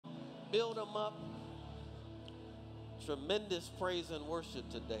build them up. Tremendous praise and worship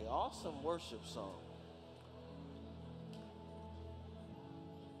today. Awesome worship song.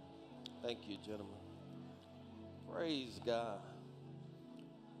 Thank you, gentlemen. Praise God.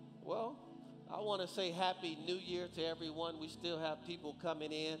 Well, I want to say Happy New Year to everyone. We still have people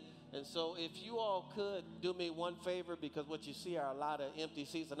coming in. And so if you all could do me one favor, because what you see are a lot of empty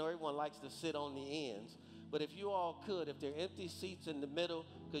seats. I know everyone likes to sit on the ends. But if you all could, if there are empty seats in the middle,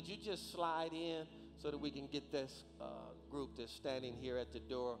 could you just slide in so that we can get this group that's standing here at the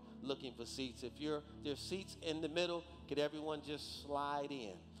door looking for seats? If there's seats in the middle, could everyone just slide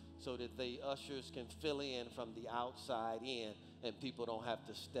in so that the ushers can fill in from the outside in and people don't have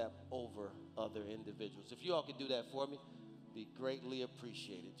to step over other individuals? If you all could do that for me, be greatly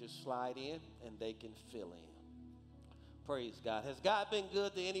appreciated. Just slide in and they can fill in. Praise God. Has God been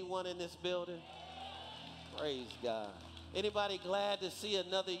good to anyone in this building? Praise God. Anybody glad to see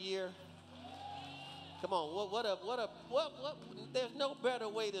another year? Come on, there's no better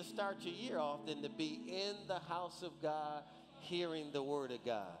way to start your year off than to be in the house of God, hearing the word of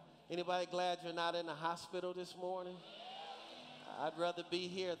God. Anybody glad you're not in the hospital this morning? I'd rather be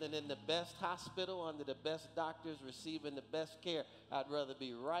here than in the best hospital under the best doctors receiving the best care. I'd rather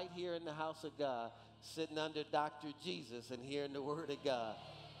be right here in the house of God, sitting under Dr. Jesus and hearing the word of God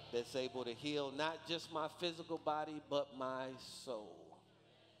that's able to heal not just my physical body, but my soul.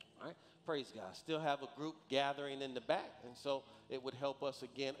 All right? Praise God. Still have a group gathering in the back, and so it would help us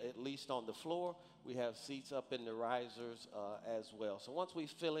again, at least on the floor. We have seats up in the risers as well. So once we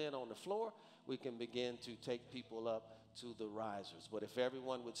fill in on the floor, we can begin to take people up to the risers. But if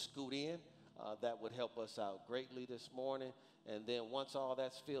everyone would scoot in, that would help us out greatly this morning. And then once all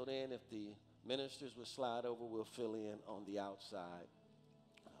that's filled in, if the ministers would slide over, we'll fill in on the outside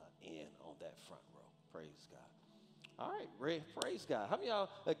in on that front row. Praise God. All right, Ray, praise God. How many of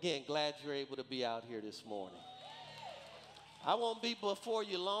y'all, again, glad you're able to be out here this morning? I won't be before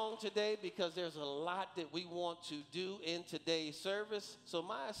you long today because there's a lot that we want to do in today's service. So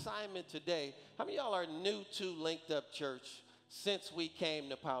my assignment today, how many of y'all are new to Linked Up Church since we came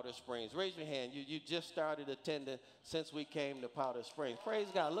to Powder Springs? Raise your hand. You just started attending since we came to Powder Springs. Praise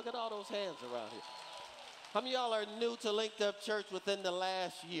God. Look at all those hands around here. How many of y'all are new to Linked Up Church within the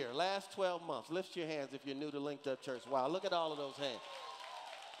last year, last 12 months? Lift your hands if you're new to Linked Up Church. Wow, look at all of those hands.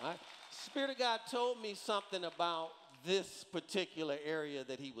 All right. Spirit of God told me something about this particular area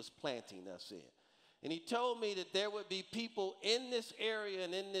that he was planting us in. And he told me that there would be people in this area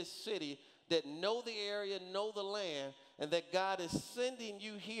and in this city that know the area, know the land, and that God is sending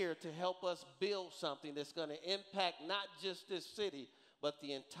you here to help us build something that's going to impact not just this city, but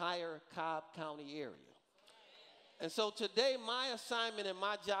the entire Cobb County area. And so today, my assignment and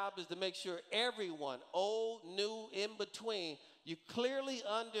my job is to make sure everyone, old, new, in between, you clearly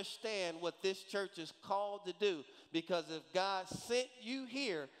understand what this church is called to do. Because if God sent you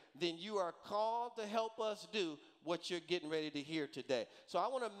here, then you are called to help us do what you're getting ready to hear today. So I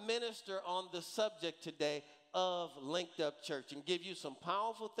want to minister on the subject today of Linked Up Church and give you some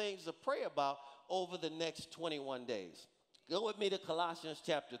powerful things to pray about over the next 21 days. Go with me to Colossians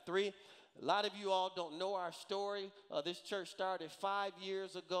chapter 3. A lot of you all don't know our story. This church started 5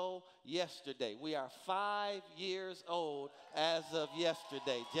 years ago yesterday. We are 5 years old as of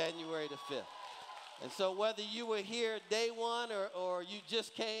yesterday, January the 5th. And so whether you were here day one or you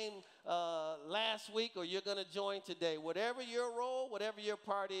just came last week or you're going to join today, whatever your role, whatever your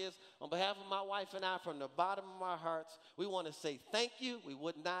part is, on behalf of my wife and I, from the bottom of our hearts, we want to say thank you. We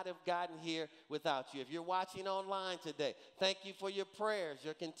would not have gotten here without you. If you're watching online today, thank you for your prayers,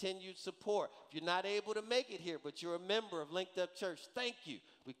 your continued support. If you're not able to make it here, but you're a member of Linked Up Church, thank you.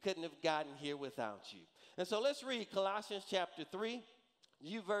 We couldn't have gotten here without you. And so let's read Colossians chapter 3,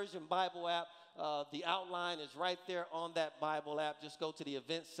 YouVersion Bible app. The outline is right there on that Bible app. Just go to the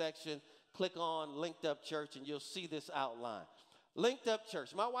events section, click on Linked Up Church, and you'll see this outline. Linked Up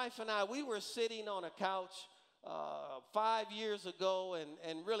Church. My wife and I, we were sitting on a couch 5 years ago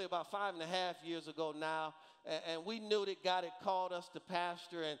and really about 5.5 years ago now, and we knew that God had called us to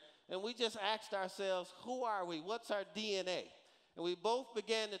pastor, and we just asked ourselves, who are we? What's our DNA? And we both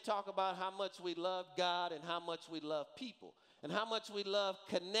began to talk about how much we love God and how much we love people and how much we love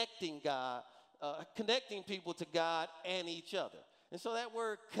connecting people to God and each other. And so that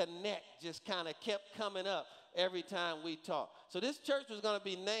word connect just kind of kept coming up every time we talk. So this church was going to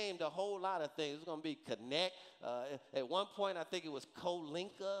be named a whole lot of things. It was going to be Connect. At one point, I think it was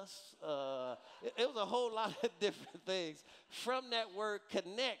Co-Link Us. It was a whole lot of different things. From that word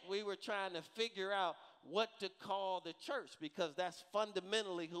connect, we were trying to figure out what to call the church because that's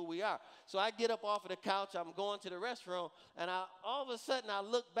fundamentally who we are. So I get up off of the couch, I'm going to the restroom, and all of a sudden I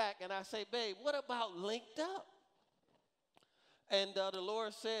look back and I say, babe, what about linked up? And the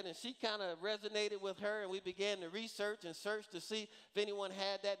Lord said, and she kind of resonated with her, and we began to research and search to see if anyone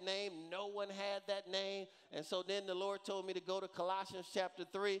had that name. No one had that name. And so then the Lord told me to go to Colossians chapter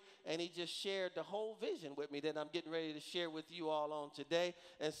 3, and he just shared the whole vision with me that I'm getting ready to share with you all on today.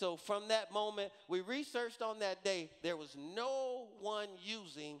 And so from that moment, we researched on that day. There was no one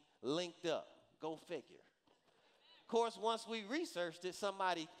using linked up. Go figure. Of course, once we researched it,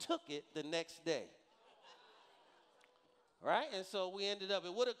 somebody took it the next day. Right? And so we ended up,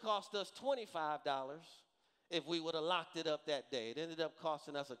 it would have cost us $25 if we would have locked it up that day. It ended up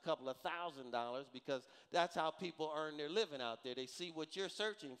costing us a couple of $1,000 because that's how people earn their living out there. They see what you're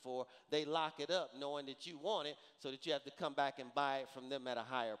searching for, they lock it up knowing that you want it so that you have to come back and buy it from them at a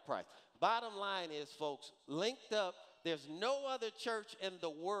higher price. Bottom line is, folks, linked up, there's no other church in the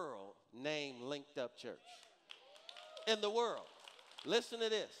world named Linked Up Church. In the world. Listen to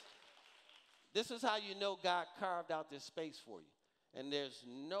this. This is how you know God carved out this space for you. And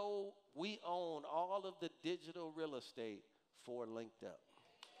we own all of the digital real estate for Linked Up.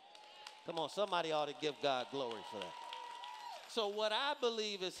 Come on, somebody ought to give God glory for that. So what I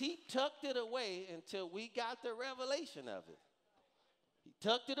believe is he tucked it away until we got the revelation of it. He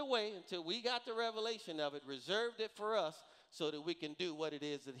tucked it away until we got the revelation of it, reserved it for us so that we can do what it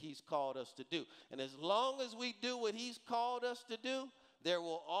is that he's called us to do. And as long as we do what he's called us to do, there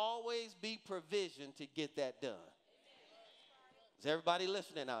will always be provision to get that done. Is everybody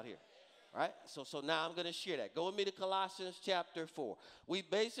listening out here? Right? So now I'm going to share that. Go with me to Colossians chapter 4. We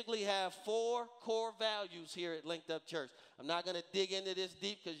basically have 4 core values here at Linked Up Church. I'm not going to dig into this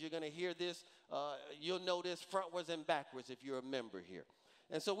deep because you're going to hear this. You'll know this frontwards and backwards if you're a member here.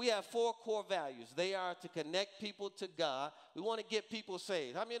 And so we have 4 core values. They are to connect people to God. We want to get people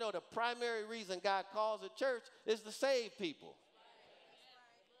saved. How many know the primary reason God calls a church is to save people?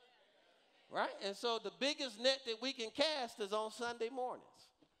 Right? And so the biggest net that we can cast is on Sunday mornings.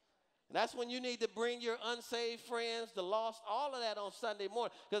 And that's when you need to bring your unsaved friends, the lost, all of that on Sunday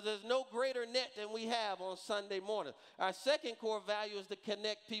morning. Because there's no greater net than we have on Sunday morning. Our second core value is to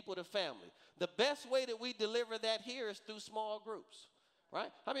connect people to family. The best way that we deliver that here is through small groups.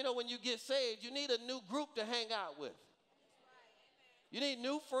 Right? How many know when you get saved, you need a new group to hang out with? You need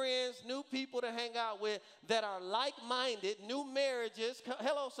new friends, new people to hang out with that are like-minded, new marriages.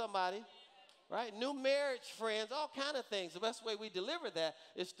 Hello, somebody. Right? New marriage friends, all kind of things. The best way we deliver that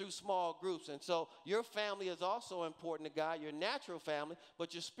is through small groups. And so your family is also important to God, your natural family,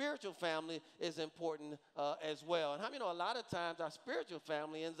 but your spiritual family is important as well. And how many know a lot of times our spiritual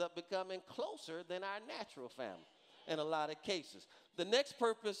family ends up becoming closer than our natural family in a lot of cases. The next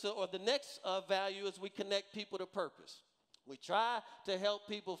purpose or the next value is we connect people to purpose. We try to help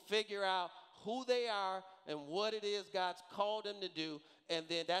people figure out who they are and what it is God's called them to do. And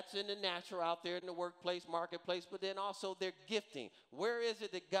then that's in the natural out there in the workplace, marketplace, but then also their gifting. Where is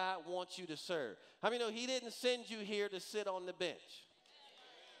it that God wants you to serve? How many know he didn't send you here to sit on the bench?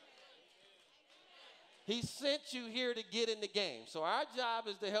 He sent you here to get in the game. So our job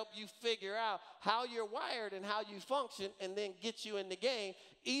is to help you figure out how you're wired and how you function and then get you in the game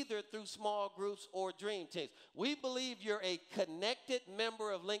either through small groups or dream teams. We believe you're a connected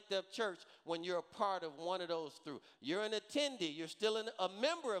member of Linked Up Church when you're a part of one of those through. You're an attendee. You're still a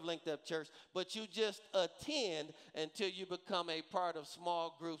member of Linked Up Church, but you just attend until you become a part of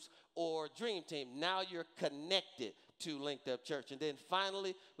small groups or dream team. Now you're connected to Linked Up Church. And then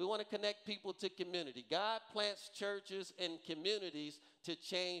finally, we want to connect people to community. God plants churches and communities to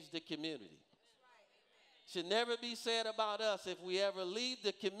change the community. Should never be said about us if we ever leave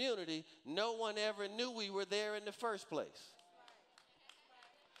the community, no one ever knew we were there in the first place.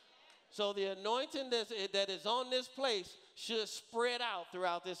 So the anointing that is on this place should spread out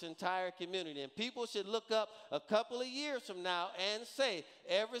throughout this entire community. And people should look up a couple of years from now and say,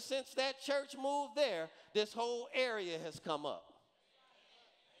 ever since that church moved there, this whole area has come up.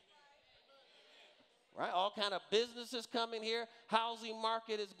 Right? All kind of businesses coming here. Housing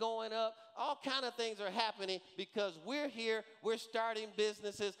market is going up. All kind of things are happening because we're here. We're starting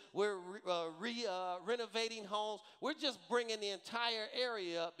businesses. We're renovating homes. We're just bringing the entire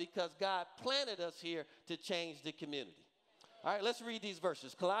area up because God planted us here to change the community. All right, let's read these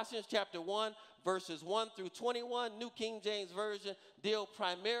verses. Colossians chapter 1, verses 1 through 21, New King James Version, deal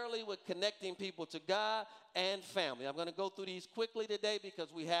primarily with connecting people to God and family. I'm going to go through these quickly today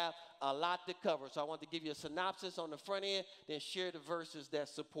because we have a lot to cover. So I want to give you a synopsis on the front end, then share the verses that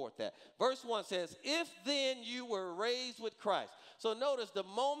support that. Verse 1 says, if then you were raised with Christ. So notice the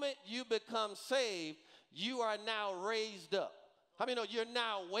moment you become saved, you are now raised up. How many know you're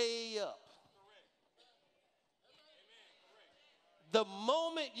now way up? The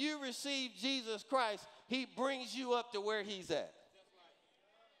moment you receive Jesus Christ, he brings you up to where he's at.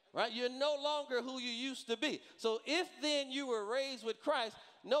 Right? You're no longer who you used to be. So if then you were raised with Christ,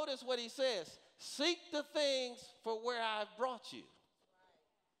 notice what he says. Seek the things for where I've brought you.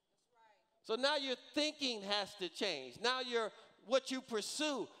 So now your thinking has to change. Now what you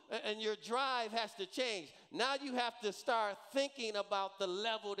pursue and your drive has to change. Now you have to start thinking about the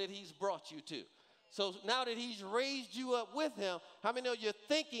level that he's brought you to. So now that he's raised you up with him, how many know your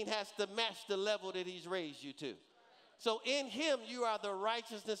thinking has to match the level that he's raised you to? So in him, you are the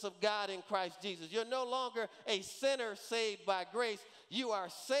righteousness of God in Christ Jesus. You're no longer a sinner saved by grace. You are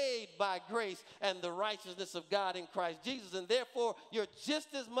saved by grace and the righteousness of God in Christ Jesus. And therefore, you're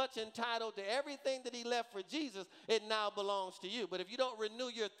just as much entitled to everything that he left for Jesus. It now belongs to you. But if you don't renew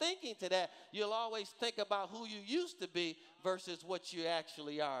your thinking to that, you'll always think about who you used to be versus what you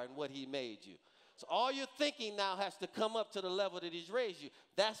actually are and what he made you. So all your thinking now has to come up to the level that he's raised you.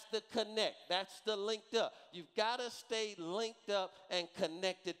 That's the connect. That's the linked up. You've got to stay linked up and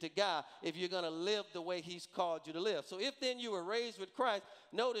connected to God if you're going to live the way he's called you to live. So if then you were raised with Christ,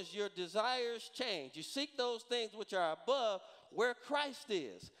 notice your desires change. You seek those things which are above where Christ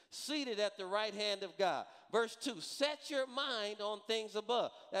is, seated at the right hand of God. Verse 2, set your mind on things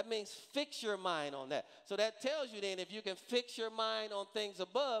above. That means fix your mind on that. So that tells you then if you can fix your mind on things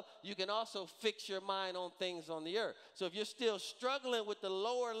above, you can also fix your mind on things on the earth. So if you're still struggling with the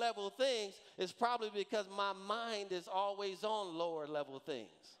lower level things, it's probably because my mind is always on lower level things.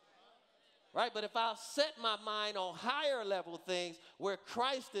 Right? But if I'll set my mind on higher level things where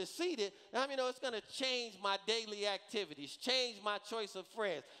Christ is seated, I mean, it's going to change my daily activities, change my choice of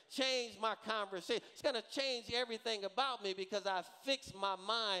friends, change my conversation. It's going to change everything about me because I fixed my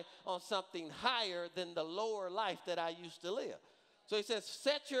mind on something higher than the lower life that I used to live. So he says,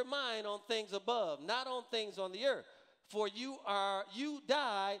 set your mind on things above, not on things on the earth. For you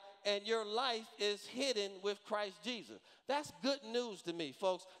died and your life is hidden with Christ Jesus. That's good news to me,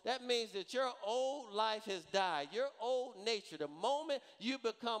 folks. That means that your old life has died. Your old nature, the moment you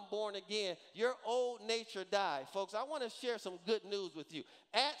become born again, your old nature died. Folks, I want to share some good news with you.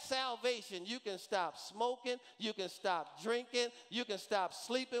 At salvation, you can stop smoking. You can stop drinking. You can stop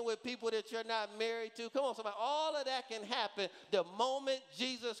sleeping with people that you're not married to. Come on, somebody. All of that can happen the moment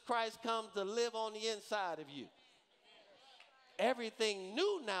Jesus Christ comes to live on the inside of you. Everything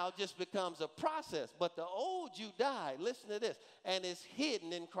new now just becomes a process. But the old you died, listen to this, and it's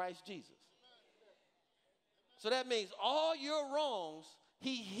hidden in Christ Jesus. So that means all your wrongs,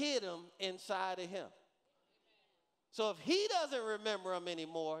 he hid them inside of him. So if he doesn't remember them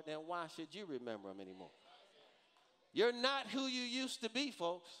anymore, then why should you remember them anymore? You're not who you used to be,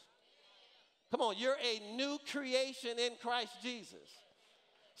 folks. Come on, you're a new creation in Christ Jesus.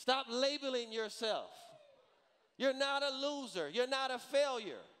 Stop labeling yourself. You're not a loser. You're not a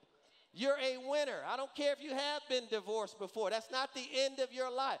failure. You're a winner. I don't care if you have been divorced before. That's not the end of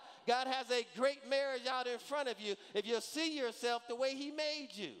your life. God has a great marriage out in front of you if you'll see yourself the way he made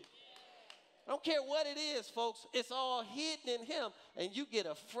you. I don't care what it is, folks. It's all hidden in him, and you get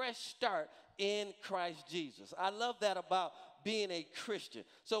a fresh start in Christ Jesus. I love that about being a Christian.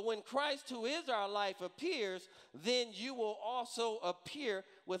 So when Christ, who is our life, appears, then you will also appear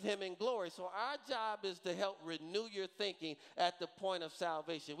with him in glory. So our job is to help renew your thinking at the point of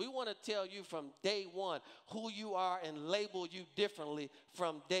salvation. We want to tell you from day one who you are and label you differently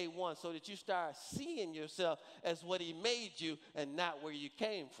from day one so that you start seeing yourself as what he made you and not where you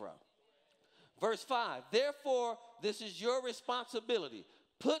came from. Verse 5, therefore, this is your responsibility.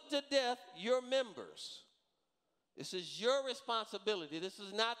 Put to death your members. This is your responsibility. This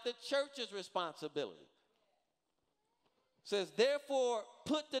is not the church's responsibility. It says, therefore,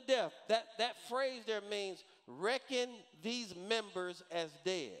 put to death. That phrase there means reckon these members as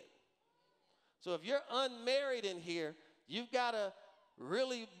dead. So if you're unmarried in here, you've got to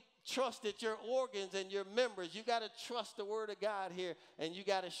really trust that your organs and your members, you've got to trust the word of God here, and you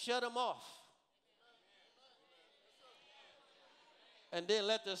got to shut them off. And then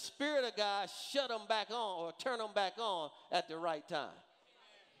let the Spirit of God shut them back on or turn them back on at the right time.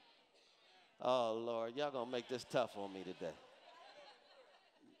 Oh, Lord, y'all going to make this tough on me today.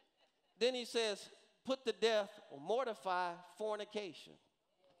 Then he says, put to death or mortify fornication.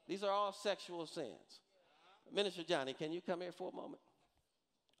 These are all sexual sins. Minister Johnny, can you come here for a moment?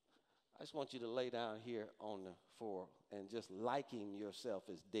 I just want you to lay down here on the floor and just liking yourself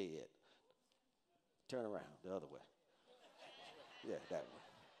as dead. Turn around the other way. Yeah, that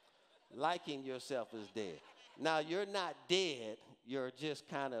one. Liking yourself as dead. Now, you're not dead. You're just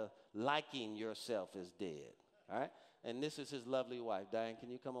kind of liking yourself as dead. All right? And this is his lovely wife. Diane, can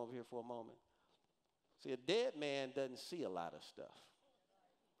you come over here for a moment? See, a dead man doesn't see a lot of stuff.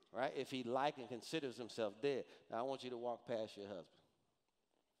 Right? If he like and considers himself dead. Now, I want you to walk past your husband.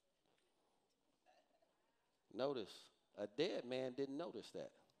 Notice, a dead man didn't notice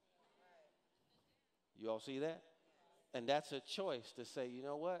that. You all see that? And that's a choice to say, you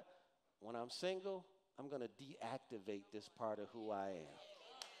know what? When I'm single, I'm going to deactivate this part of who I am.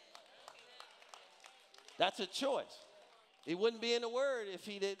 That's a choice. It wouldn't be in the word if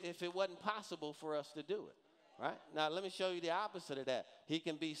it wasn't possible for us to do it. Right? Now, let me show you the opposite of that. He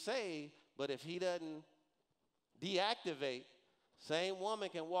can be saved, but if he doesn't deactivate, same woman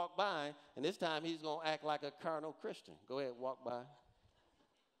can walk by, and this time he's going to act like a carnal Christian. Go ahead, walk by.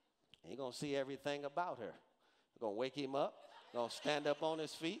 He's going to see everything about her. Going to wake him up. Going to stand up on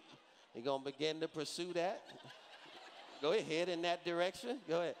his feet. He's going to begin to pursue that. Go ahead, head in that direction.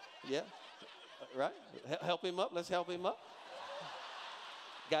 Go ahead. Yeah. Right? Help him up. Let's help him up.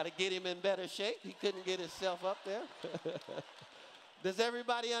 Got to get him in better shape. He couldn't get himself up there. Does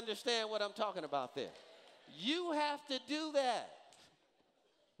everybody understand what I'm talking about there? You have to do that.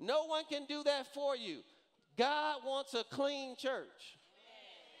 No one can do that for you. God wants a clean church.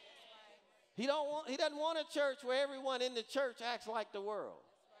 He doesn't want a church where everyone in the church acts like the world.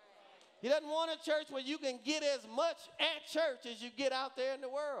 He doesn't want a church where you can get as much at church as you get out there in the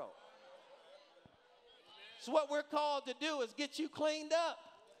world. So what we're called to do is get you cleaned up.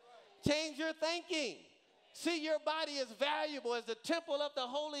 Change your thinking. See your body as valuable as the temple of the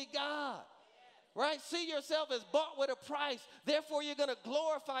holy God. Right? See yourself as bought with a price. Therefore, you're going to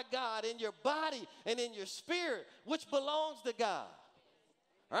glorify God in your body and in your spirit, which belongs to God.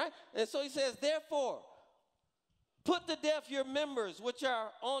 All right? And so he says, therefore, put to death your members which are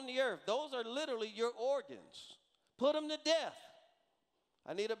on the earth. Those are literally your organs. Put them to death.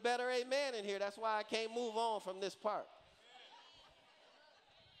 I need a better amen in here. That's why I can't move on from this part.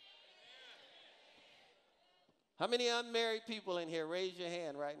 How many unmarried people in here? Raise your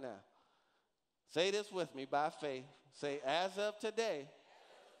hand right now. Say this with me by faith. Say, as of today,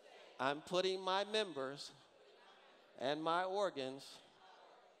 I'm putting my members and my organs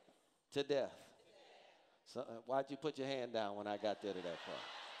to death. So, why'd you put your hand down when I got there to that part?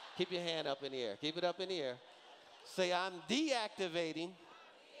 Keep your hand up in the air. Keep it up in the air. Say, I'm deactivating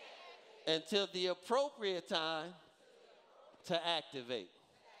until the appropriate time to activate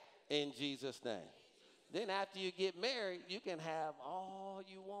in Jesus' name. Then after you get married, you can have all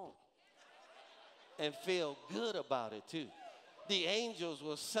you want and feel good about it too. The angels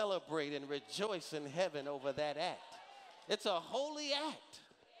will celebrate and rejoice in heaven over that act. It's a holy act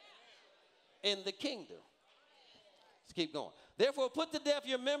in the kingdom. Let's keep going. Therefore, put to death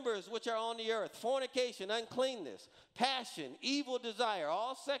your members which are on the earth: fornication, uncleanness, passion, evil desire,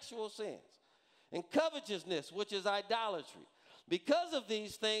 all sexual sins, and covetousness, which is idolatry. Because of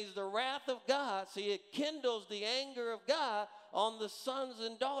these things, the wrath of God, see, it kindles the anger of God on the sons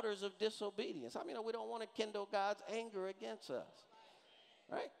and daughters of disobedience. I mean, we don't want to kindle God's anger against us.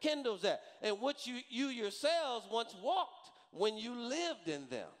 Right? Kindles that. And which you yourselves once walked when you lived in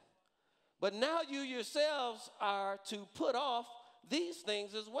them. But now you yourselves are to put off these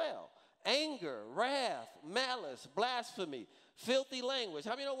things as well: anger, wrath, malice, blasphemy, filthy language.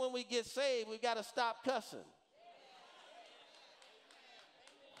 How many know when we get saved, we've got to stop cussing?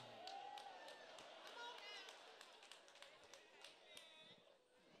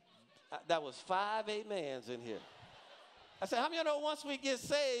 That was 5 amens in here. I said, how many of you know once we get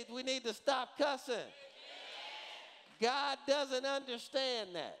saved, we need to stop cussing? God doesn't understand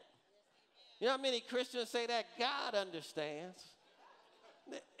that. You know how many Christians say that? God understands.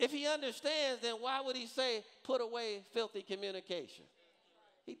 If he understands, then why would he say, put away filthy communication?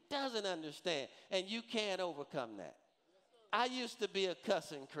 He doesn't understand, and you can't overcome that. I used to be a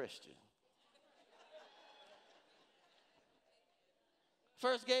cussing Christian.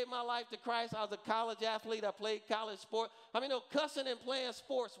 First gave my life to Christ. I was a college athlete. I played college sport. I mean, no, cussing and playing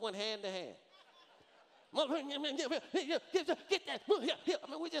sports went hand to hand. Get that. I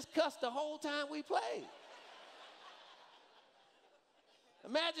mean, we just cussed the whole time we played.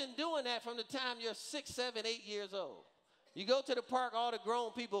 Imagine doing that from the time you're 6, 7, 8 years old. You go to the park, all the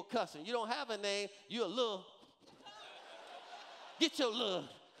grown people cussing. You don't have a name. You're a little. Get your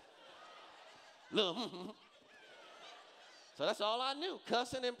little. So that's all I knew,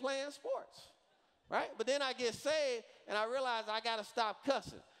 cussing and playing sports, right? But then I get saved, and I realized I got to stop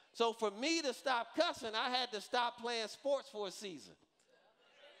cussing. So for me to stop cussing, I had to stop playing sports for a season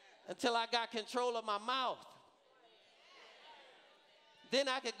until I got control of my mouth. then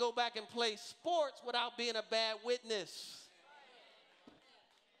I could go back and play sports without being a bad witness.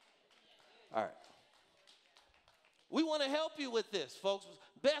 All right. We want to help you with this, folks.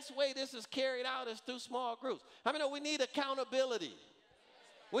 Best way this is carried out is through small groups. How many know we need accountability?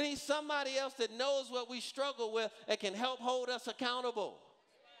 We need somebody else that knows what we struggle with and can help hold us accountable.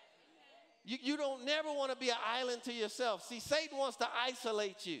 You don't never want to be an island to yourself. See, Satan wants to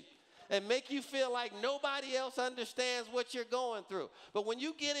isolate you and make you feel like nobody else understands what you're going through. But when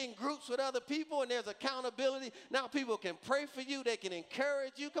you get in groups with other people and there's accountability, now people can pray for you, they can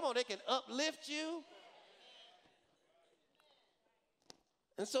encourage you. Come on, they can uplift you.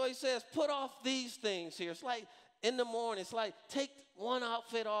 And so he says, put off these things here. It's like in the morning, it's like take one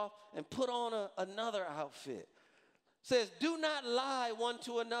outfit off and put on another outfit. It says, do not lie one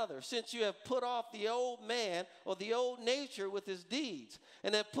to another, since you have put off the old man or the old nature with his deeds,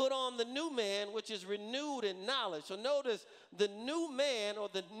 and have put on the new man, which is renewed in knowledge. So notice, the new man or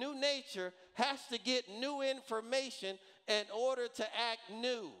the new nature has to get new information in order to act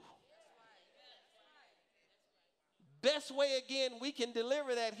new. Best way, again, we can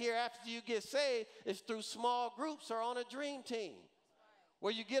deliver that here after you get saved is through small groups or on a dream team,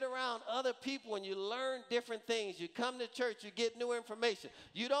 where you get around other people and you learn different things. You come to church, you get new information.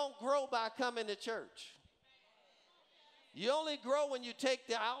 You don't grow by coming to church. You only grow when you take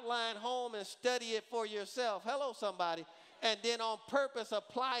the outline home and study it for yourself. Hello, somebody. And then on purpose,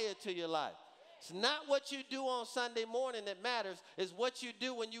 apply it to your life. It's not what you do on Sunday morning that matters. It's what you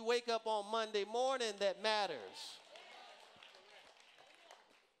do when you wake up on Monday morning that matters.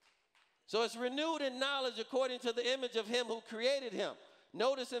 So it's renewed in knowledge according to the image of him who created him.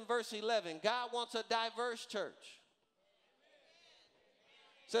 Notice in verse 11, God wants a diverse church.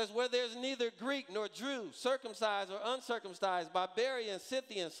 It says, where there's neither Greek nor Jew, circumcised or uncircumcised, barbarian,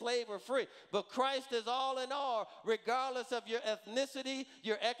 Scythian, slave or free, but Christ is all in all, regardless of your ethnicity,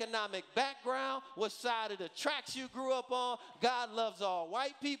 your economic background, what side of the tracks you grew up on. God loves all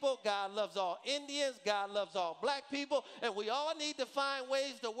white people. God loves all Indians. God loves all black people. And we all need to find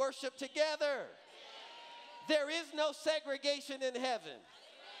ways to worship together. There is no segregation in heaven.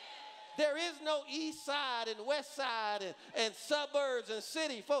 There is no east side and west side and suburbs and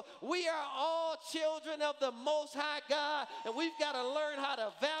city. Folks, we are all children of the Most High God, and we've got to learn how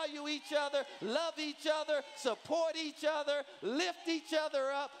to value each other, love each other, support each other, lift each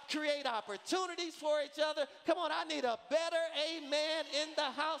other up, create opportunities for each other. Come on, I need a better amen in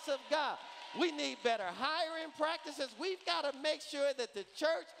the house of God. We need better hiring practices. We've got to make sure that the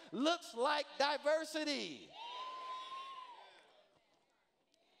church looks like diversity.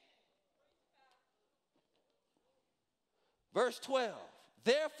 Verse 12,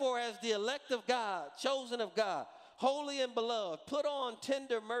 therefore as the elect of God, chosen of God, holy and beloved, put on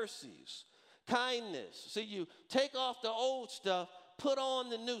tender mercies, kindness. So you take off the old stuff, put on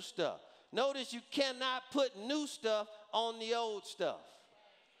the new stuff. Notice you cannot put new stuff on the old stuff.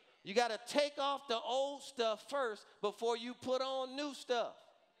 You got to take off the old stuff first before you put on new stuff.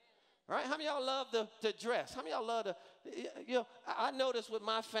 All right? How many of y'all love to dress? How many of y'all love to, I notice with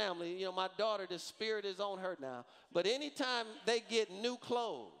my family, my daughter, the spirit is on her now. But anytime they get new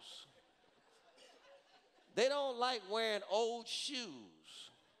clothes, they don't like wearing old shoes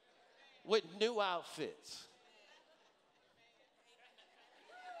with new outfits.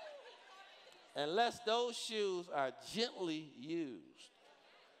 Unless those shoes are gently used.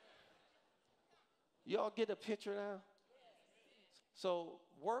 Y'all get a picture now? So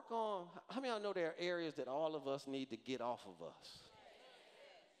work on, how many of y'all know there are areas that all of us need to get off of us?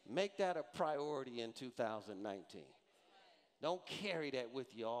 Make that a priority in 2019. Don't carry that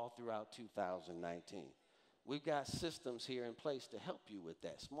with you all throughout 2019. We've got systems here in place to help you with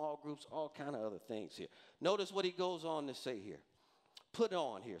that. Small groups, all kind of other things here. Notice what he goes on to say here. Put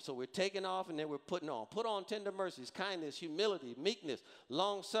on here. So we're taking off and then we're putting on. Put on tender mercies, kindness, humility, meekness,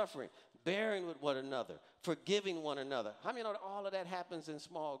 long-suffering, bearing with one another, forgiving one another. How many know that all of that happens in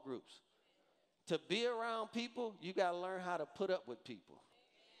small groups? To be around people, you got to learn how to put up with people.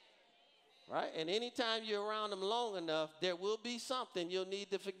 Right? And anytime you're around them long enough, there will be something you'll need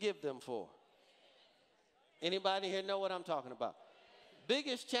to forgive them for. Anybody here know what I'm talking about?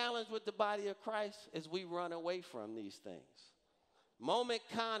 Biggest challenge with the body of Christ is we run away from these things. Moment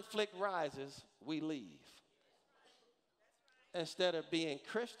conflict rises, we leave. Instead of being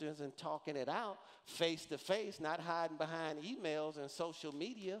Christians and talking it out face to face, not hiding behind emails and social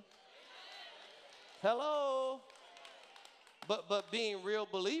media. Hello? But being real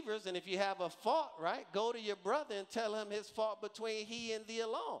believers, and if you have a fault, right, go to your brother and tell him his fault between he and thee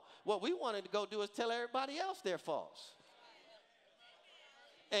alone. What we wanted to go do is tell everybody else their faults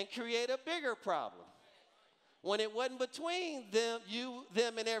and create a bigger problem. When it wasn't between them, you,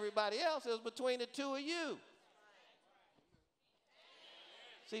 them, and everybody else, it was between the two of you.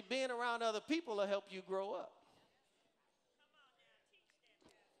 See, being around other people will help you grow up.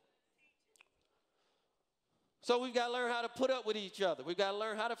 So we've got to learn how to put up with each other. We've got to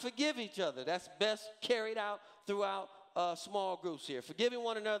learn how to forgive each other. That's best carried out throughout small groups here. Forgiving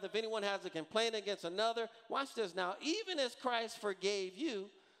one another. If anyone has a complaint against another, watch this now. Even as Christ forgave you,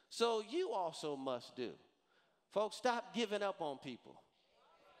 so you also must do. Folks, stop giving up on people.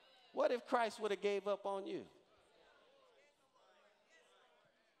 What if Christ would have gave up on you?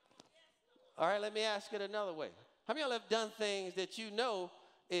 All right, let me ask it another way. How many of y'all have done things that you know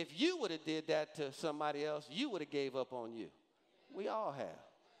if you would have did that to somebody else, you would have gave up on you? We all have.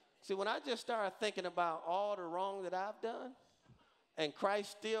 See, when I just started thinking about all the wrong that I've done and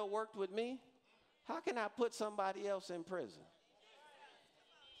Christ still worked with me, how can I put somebody else in prison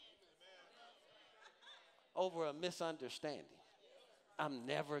over a misunderstanding? I'm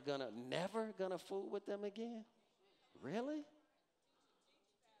never gonna fool with them again? Really?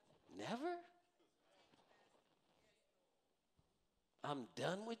 Never? I'm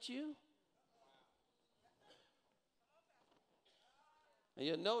done with you? And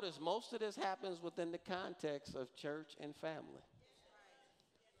you'll notice most of this happens within the context of church and family.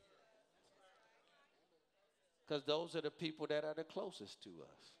 Because those are the people that are the closest to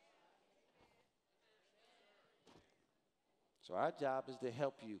us. So our job is to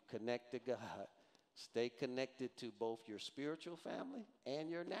help you connect to God. Stay connected to both your spiritual family and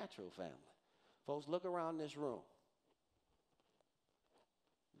your natural family. Folks, look around this room.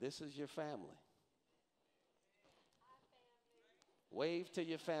 This is your family. Wave to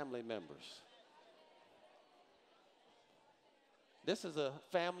your family members. This is a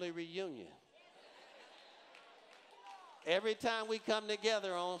family reunion. Every time we come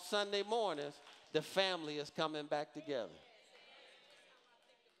together on Sunday mornings, the family is coming back together.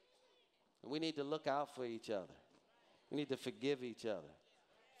 And we need to look out for each other. We need to forgive each other.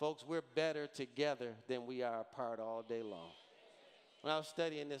 Folks, we're better together than we are apart all day long. When I was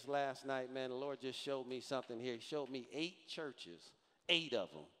studying this last night, man, the Lord just showed me something here. He showed me 8 churches, 8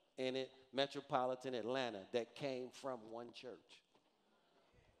 of them in it, metropolitan Atlanta, that came from one church.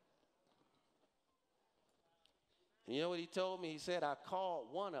 And you know what he told me? He said, I called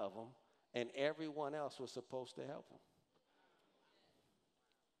one of them, and everyone else was supposed to help him.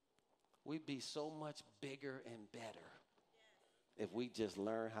 We'd be so much bigger and better if we just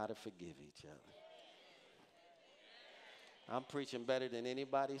learn how to forgive each other. I'm preaching better than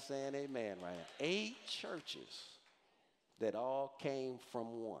anybody saying amen right now. 8 churches that all came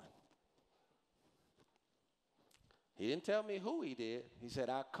from one. He didn't tell me who he did. He said,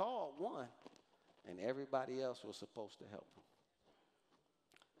 I called one, and everybody else was supposed to help him.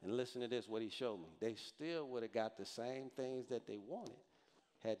 And listen to this, what he showed me. They still would have got the same things that they wanted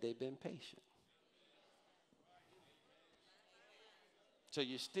had they been patient. So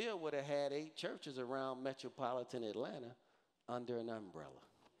you still would have had 8 churches around metropolitan Atlanta under an umbrella,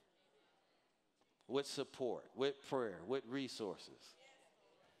 with support, with prayer, with resources.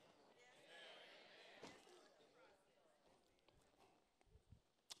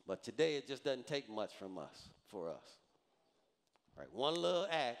 But today it just doesn't take much from us, for us. All right, one little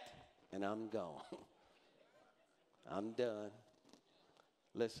act and I'm gone. I'm done.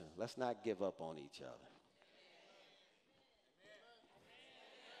 Listen, let's not give up on each other.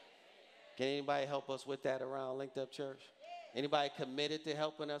 Can anybody help us with that around Linked Up Church? Anybody committed to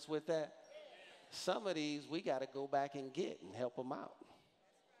helping us with that? Some of these we got to go back and get and help them out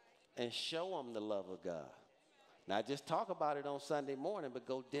and show them the love of God. Not just talk about it on Sunday morning, but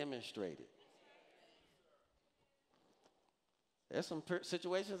go demonstrate it. There's some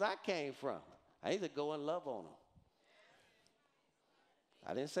situations I came from. I need to go and love on them.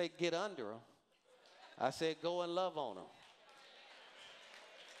 I didn't say get under them. I said go and love on them.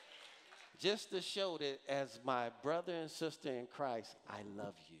 Just to show that as my brother and sister in Christ, I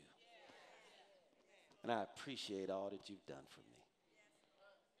love you. And I appreciate all that you've done for me.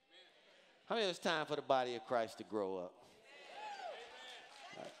 How many of it's time for the body of Christ to grow up?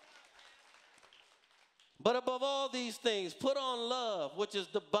 Right. But above all these things, put on love, which is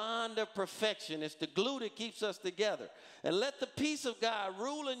the bond of perfection. It's the glue that keeps us together. And let the peace of God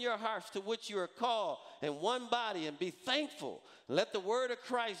rule in your hearts, to which you are called in one body, and be thankful. Let the word of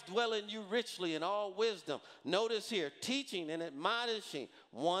Christ dwell in you richly in all wisdom. Notice here, teaching and admonishing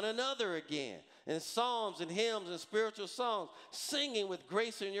one another again in psalms and hymns and spiritual songs, singing with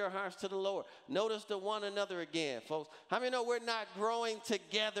grace in your hearts to the Lord. Notice the one another again, folks. How many know we're not growing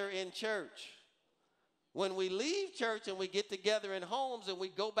together in church? When we leave church and we get together in homes and we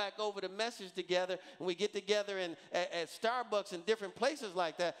go back over the message together and we get together at Starbucks and different places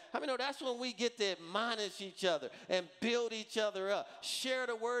like that, I mean, no, that's when we get to admonish each other and build each other up, share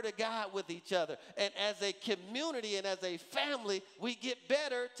the word of God with each other. And as a community and as a family, we get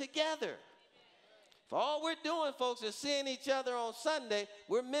better together. If all we're doing, folks, is seeing each other on Sunday,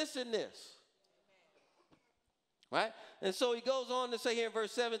 we're missing this. Right? And so he goes on to say here in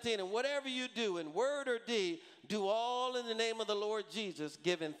verse 17, and whatever you do in word or deed, do all in the name of the Lord Jesus,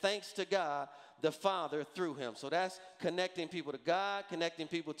 giving thanks to God the Father through him. So that's connecting people to God, connecting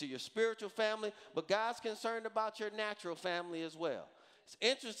people to your spiritual family, but God's concerned about your natural family as well. It's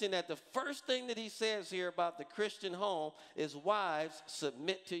interesting that the first thing that he says here about the Christian home is wives,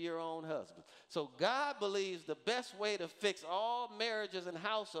 submit to your own husband. So God believes the best way to fix all marriages and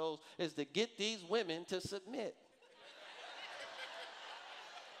households is to get these women to submit.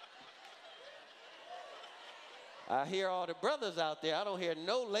 I hear all the brothers out there. I don't hear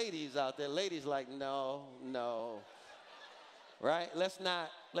no ladies out there. Ladies like, no. Right?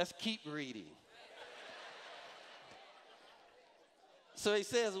 Let's keep reading. So he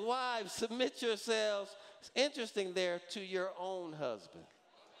says, wives, submit yourselves, it's interesting there, to your own husband.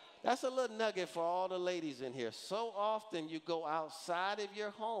 That's a little nugget for all the ladies in here. So often you go outside of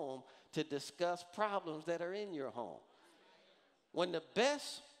your home to discuss problems that are in your home, when the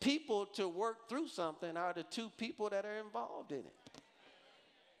best people to work through something are the two people that are involved in it.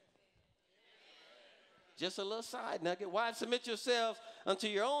 Just a little side nugget. Wives, submit yourselves unto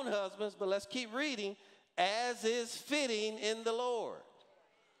your own husbands, but let's keep reading, as is fitting in the Lord.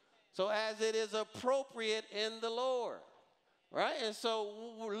 So as it is appropriate in the Lord, right? And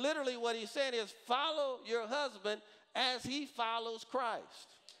so literally what he's saying is follow your husband as he follows Christ.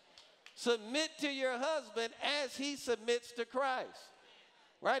 Submit to your husband as he submits to Christ,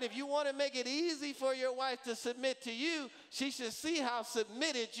 right? If you want to make it easy for your wife to submit to you, she should see how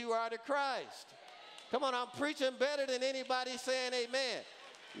submitted you are to Christ. Come on, I'm preaching better than anybody saying amen.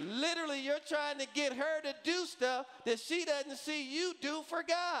 Literally, you're trying to get her to do stuff that she doesn't see you do for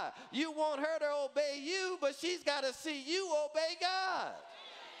God. You want her to obey you, but she's got to see you obey God.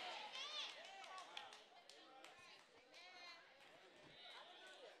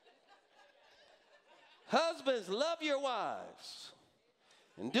 Husbands, love your wives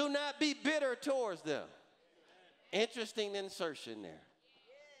and do not be bitter towards them. Interesting insertion there.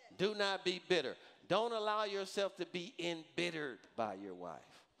 Do not be bitter. Don't allow yourself to be embittered by your wife.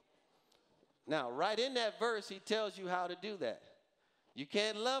 Now, right in that verse, he tells you how to do that. You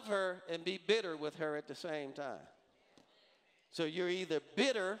can't love her and be bitter with her at the same time. So you're either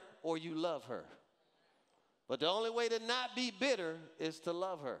bitter or you love her. But the only way to not be bitter is to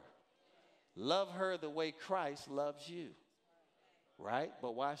love her. Love her the way Christ loves you. Right?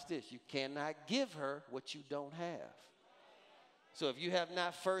 But watch this. You cannot give her what you don't have. So if you have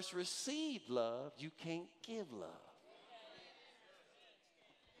not first received love, you can't give love.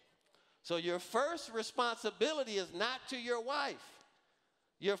 So your first responsibility is not to your wife.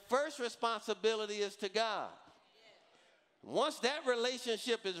 Your first responsibility is to God. Once that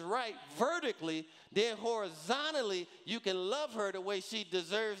relationship is right vertically, then horizontally, you can love her the way she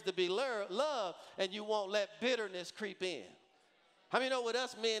deserves to be loved, and you won't let bitterness creep in. How many know with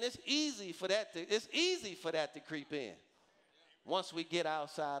us men, it's easy for that to creep in once we get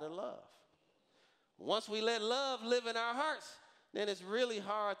outside of love. Once we let love live in our hearts, then it's really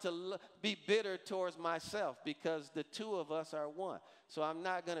hard to be bitter towards myself, because the two of us are one. So I'm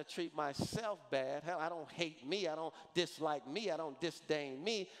not going to treat myself bad. Hell, I don't hate me. I don't dislike me. I don't disdain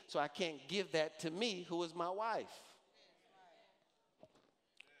me. So I can't give that to me, who is my wife.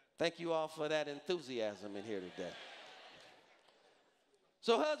 Thank you all for that enthusiasm in here today.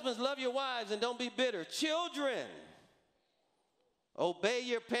 So husbands, love your wives and don't be bitter. Children, obey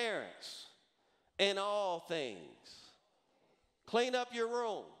your parents in all things. Clean up your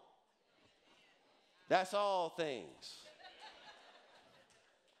room. That's all things.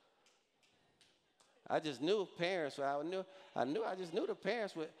 I just knew parents. I just knew the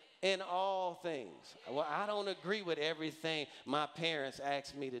parents were in all things. Well, I don't agree with everything my parents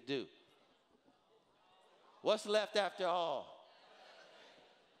asked me to do. What's left after all?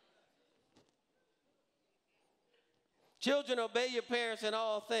 Children, obey your parents in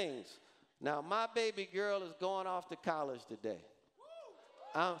all things. Now, my baby girl is going off to college today.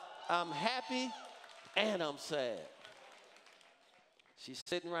 I'm happy and I'm sad. She's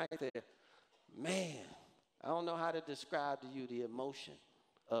sitting right there. Man, I don't know how to describe to you the emotion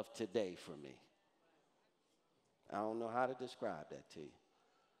of today for me. I don't know how to describe that to you.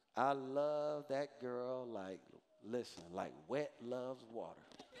 I love that girl like wet loves water.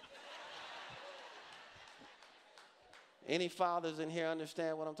 Any fathers in here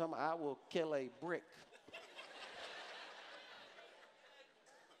understand what I'm talking about? I will kill a brick.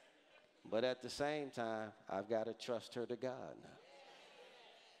 But at the same time, I've got to trust her to God now.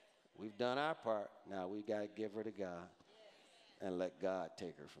 We've done our part. Now we got to give her to God and let God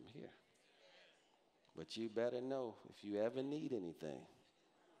take her from here. But you better know, if you ever need anything,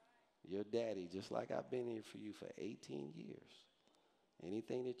 your daddy, just like I've been here for you for 18 years,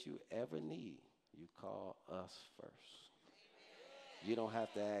 anything that you ever need, you call us first. You don't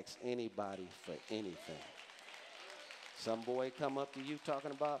have to ask anybody for anything. Some boy come up to you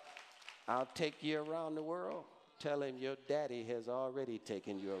talking about, I'll take you around the world. Tell him your daddy has already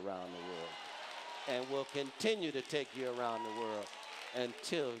taken you around the world and will continue to take you around the world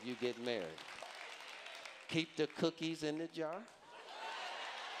until you get married. Keep the cookies in the jar.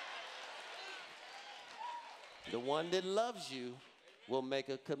 The one that loves you will make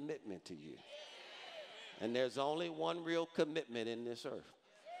a commitment to you. And there's only one real commitment in this earth,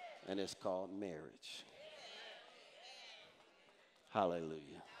 and it's called marriage.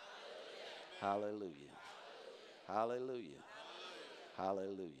 Hallelujah. Hallelujah. Hallelujah.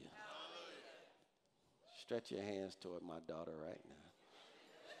 Hallelujah. Stretch your hands toward my daughter right now.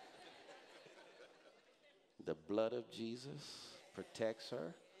 The blood of Jesus protects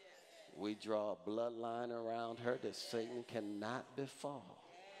her. We draw a bloodline around her that Satan cannot befall.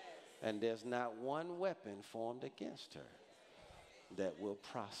 And there's not one weapon formed against her that will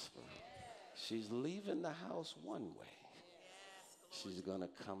prosper. She's leaving the house one way. She's going to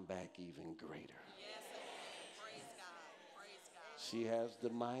come back even greater. She has the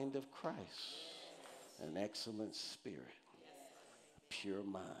mind of Christ, an excellent spirit, a pure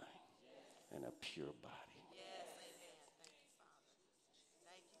mind, and a pure body.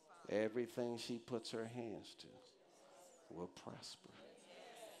 Everything she puts her hands to will prosper.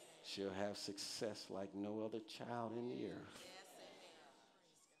 She'll have success like no other child in the earth.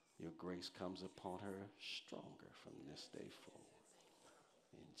 Your grace comes upon her stronger from this day forward.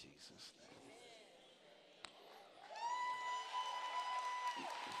 In Jesus' name.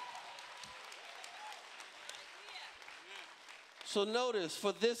 So notice,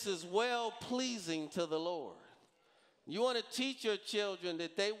 for this is well pleasing to the Lord. You want to teach your children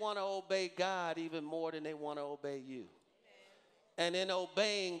that they want to obey God even more than they want to obey you. And in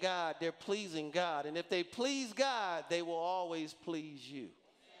obeying God, they're pleasing God. And if they please God, they will always please you.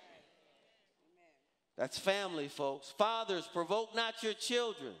 That's family, folks. Fathers, provoke not your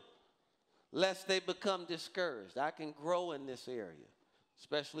children, lest they become discouraged. I can grow in this area,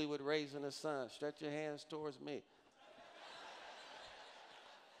 especially with raising a son. Stretch your hands towards me.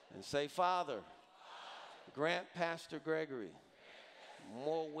 And say, Father, grant Pastor Gregory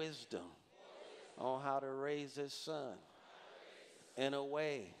more wisdom on how to raise his son in a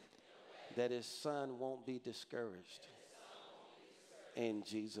way that his son won't be discouraged. In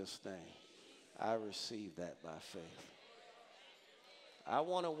Jesus' name, I receive that by faith. I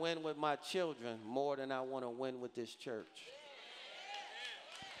want to win with my children more than I want to win with this church.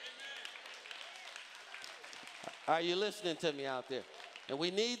 Are you listening to me out there? And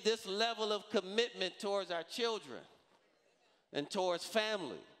we need this level of commitment towards our children and towards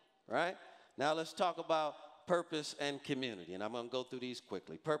family, right? Now let's talk about purpose and community. And I'm going to go through these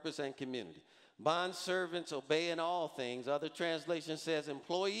quickly. Purpose and community. Bond servants, obey in all things. Other translation says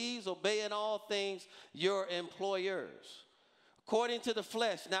employees, obey in all things your employers. According to the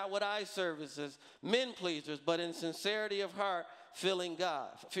flesh, not with eye services, men pleasers, but in sincerity of heart, fearing God.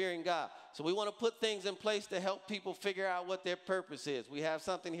 So we want to put things in place to help people figure out what their purpose is. We have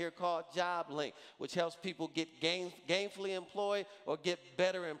something here called Job Link, which helps people get gainfully employed or get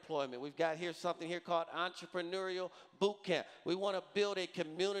better employment. We've got here something here called Entrepreneurial Boot Camp. We want to build a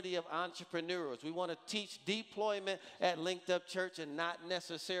community of entrepreneurs. We want to teach deployment at Linked Up Church and not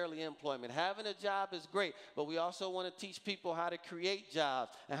necessarily employment. Having a job is great, but we also want to teach people how to create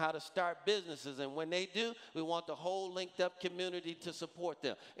jobs and how to start businesses. And when they do, we want the whole Linked Up community to support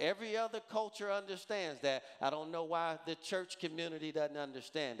them. Every other culture understands that. I don't know why the church community doesn't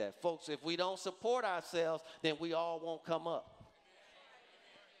understand that. Folks, if we don't support ourselves, then we all won't come up.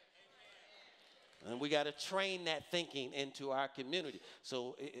 And we got to train that thinking into our community.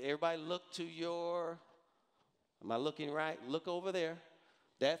 So everybody look to your, am I looking right? Look over there.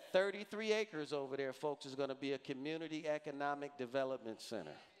 That 33 acres over there, folks, is going to be a community economic development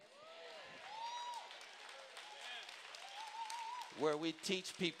center, where we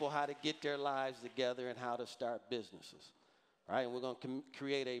teach people how to get their lives together and how to start businesses. Right? And we're going to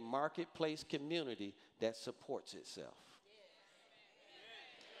create a marketplace community that supports itself.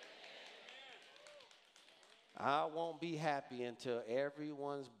 I won't be happy until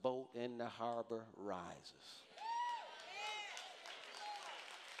everyone's boat in the harbor rises.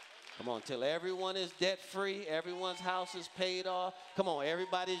 Come on, till everyone is debt-free, everyone's house is paid off. Come on,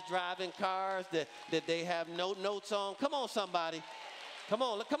 everybody's driving cars that they have no notes on. Come on, somebody. Come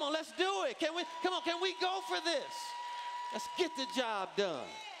on, let's do it. Can we go for this? Let's get the job done.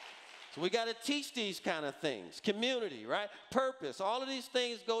 So we got to teach these kind of things. Community, right? Purpose, all of these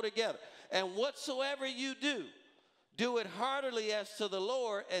things go together. And whatsoever you do, do it heartily as to the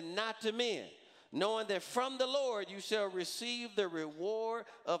Lord and not to men, knowing that from the Lord you shall receive the reward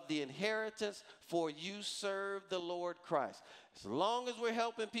of the inheritance, for you serve the Lord Christ. As long as we're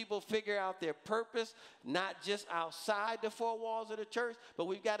helping people figure out their purpose, not just outside the four walls of the church, but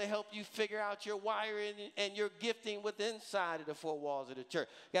we've got to help you figure out your wiring and your gifting within inside of the four walls of the church.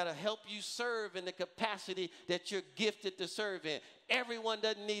 Got to help you serve in the capacity that you're gifted to serve in. Everyone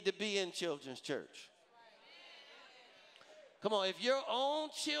doesn't need to be in children's church. Come on, if your own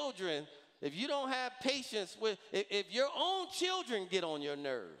children, if you don't have patience with, if your own children get on your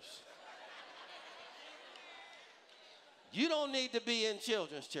nerves, you don't need to be in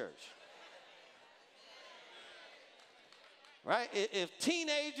children's church. Right? If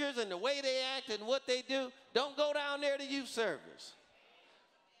teenagers and the way they act and what they do, don't go down there to youth service.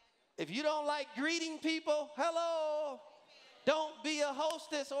 If you don't like greeting people, hello, don't be a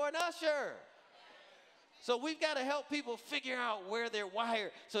hostess or an usher. So we've got to help people figure out where they're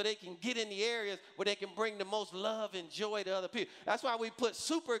wired so they can get in the areas where they can bring the most love and joy to other people. That's why we put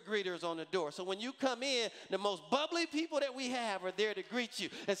super greeters on the door. So when you come in, the most bubbly people that we have are there to greet you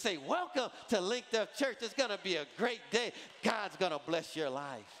and say, welcome to Linked Up Church. It's going to be a great day. God's going to bless your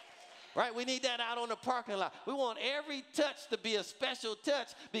life. Right? We need that out on the parking lot. We want every touch to be a special touch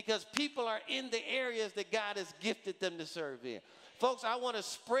because people are in the areas that God has gifted them to serve in. Folks, I want to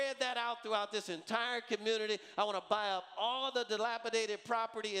spread that out throughout this entire community. I want to buy up all the dilapidated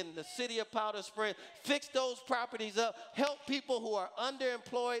property in the city of Powder Springs, fix those properties up, help people who are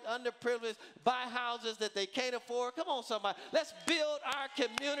underemployed, underprivileged, buy houses that they can't afford. Come on, somebody. Let's build our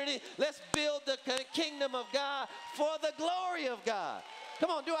community. Let's build the kingdom of God for the glory of God.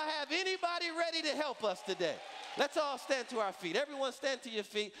 Come on, do I have anybody ready to help us today? Let's all stand to our feet. Everyone stand to your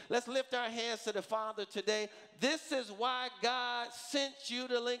feet. Let's lift our hands to the Father today. This is why God sent you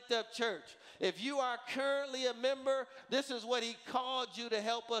to Linked Up Church. If you are currently a member, this is what he called you to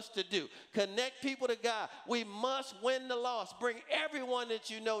help us to do. Connect people to God. We must win the lost. Bring everyone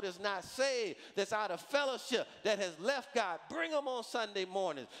that you know that's not saved, that's out of fellowship, that has left God. Bring them on Sunday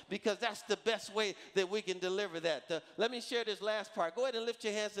mornings because that's the best way that we can deliver that. Let me share this last part. Go ahead and lift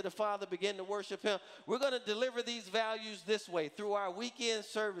your hands to the Father. Begin to worship him. We're going to deliver these values this way through our weekend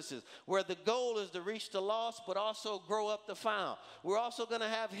services where the goal is to reach the lost but also grow up the found. We're also going to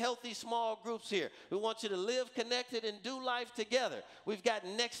have healthy small groups here. We want you to live connected and do life together. We've got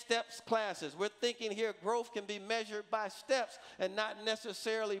next steps classes. We're thinking here growth can be measured by steps and not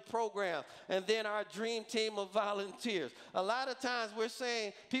necessarily programs. And then our dream team of volunteers. A lot of times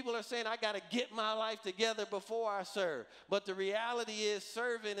people are saying, I got to get my life together before I serve. But the reality is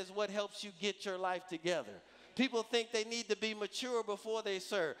serving is what helps you get your life together. People think they need to be mature before they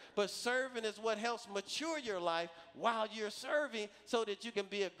serve. But serving is what helps mature your life while you're serving so that you can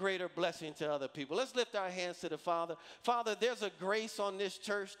be a greater blessing to other people. Let's lift our hands to the Father. Father, there's a grace on this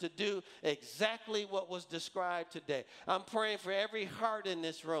church to do exactly what was described today. I'm praying for every heart in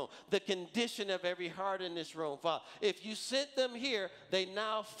this room, the condition of every heart in this room, Father. If you sent them here, they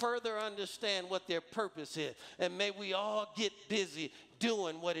now further understand what their purpose is. And may we all get busy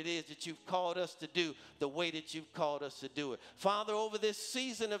doing what it is that you've called us to do the way that you've called us to do it. Father, over this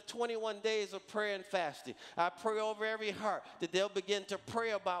season of 21 days of prayer and fasting, I pray over every heart that they'll begin to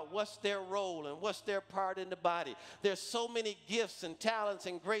pray about what's their role and what's their part in the body. There's so many gifts and talents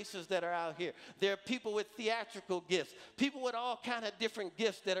and graces that are out here. There are people with theatrical gifts, people with all kind of different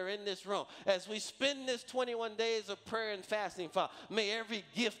gifts that are in this room. As we spend this 21 days of prayer and fasting, Father, may every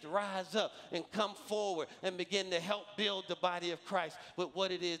gift rise up and come forward and begin to help build the body of Christ with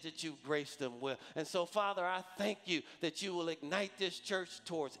what it is that you've graced them with. And so, Father, I thank you that you will ignite this church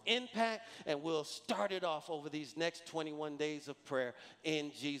towards impact, and we'll start it off over these next 21 days of prayer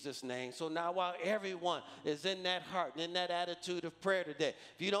in Jesus' name. So now while everyone is in that heart and in that attitude of prayer today,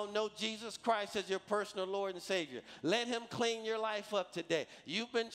 if you don't know Jesus Christ as your personal Lord and Savior, let him clean your life up today. You've been